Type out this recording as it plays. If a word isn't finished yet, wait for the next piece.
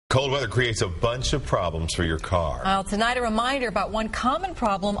Cold weather creates a bunch of problems for your car. Well, tonight a reminder about one common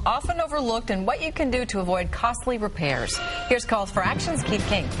problem often overlooked and what you can do to avoid costly repairs. Here's Calls for Action's Keith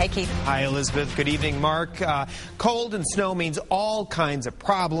King. Hey, Keith. Hi, Elizabeth. Good evening, Mark. Cold and snow means all kinds of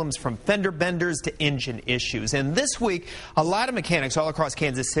problems, from fender benders to engine issues. And this week, a lot of mechanics all across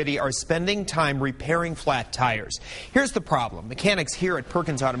Kansas City are spending time repairing flat tires. Here's the problem. Mechanics here at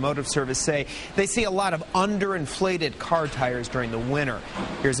Perkins Automotive Service say they see a lot of underinflated car tires during the winter.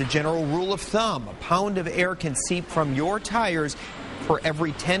 Here's a general rule of thumb. A pound of air can seep from your tires for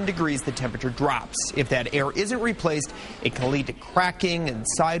every 10 degrees the temperature drops. If that air isn't replaced, it can lead to cracking and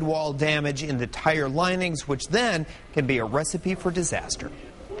sidewall damage in the tire linings, which then can be a recipe for disaster.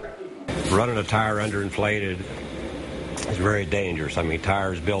 Running a tire underinflated is very dangerous. I mean,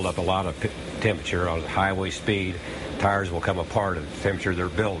 tires build up a lot of temperature on highway speed. Tires will come apart at the temperature they're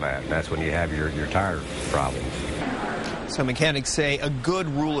built at, and that's when you have your tire problems. So mechanics say a good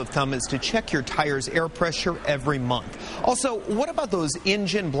rule of thumb is to check your tire's air pressure every month. Also, what about those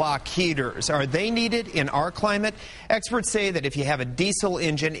engine block heaters? Are they needed in our climate? Experts say that if you have a diesel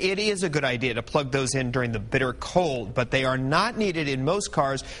engine, it is a good idea to plug those in during the bitter cold, but they are not needed in most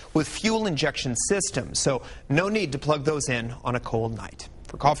cars with fuel injection systems, so no need to plug those in on a cold night.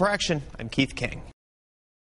 For Call for Action, I'm Keith King.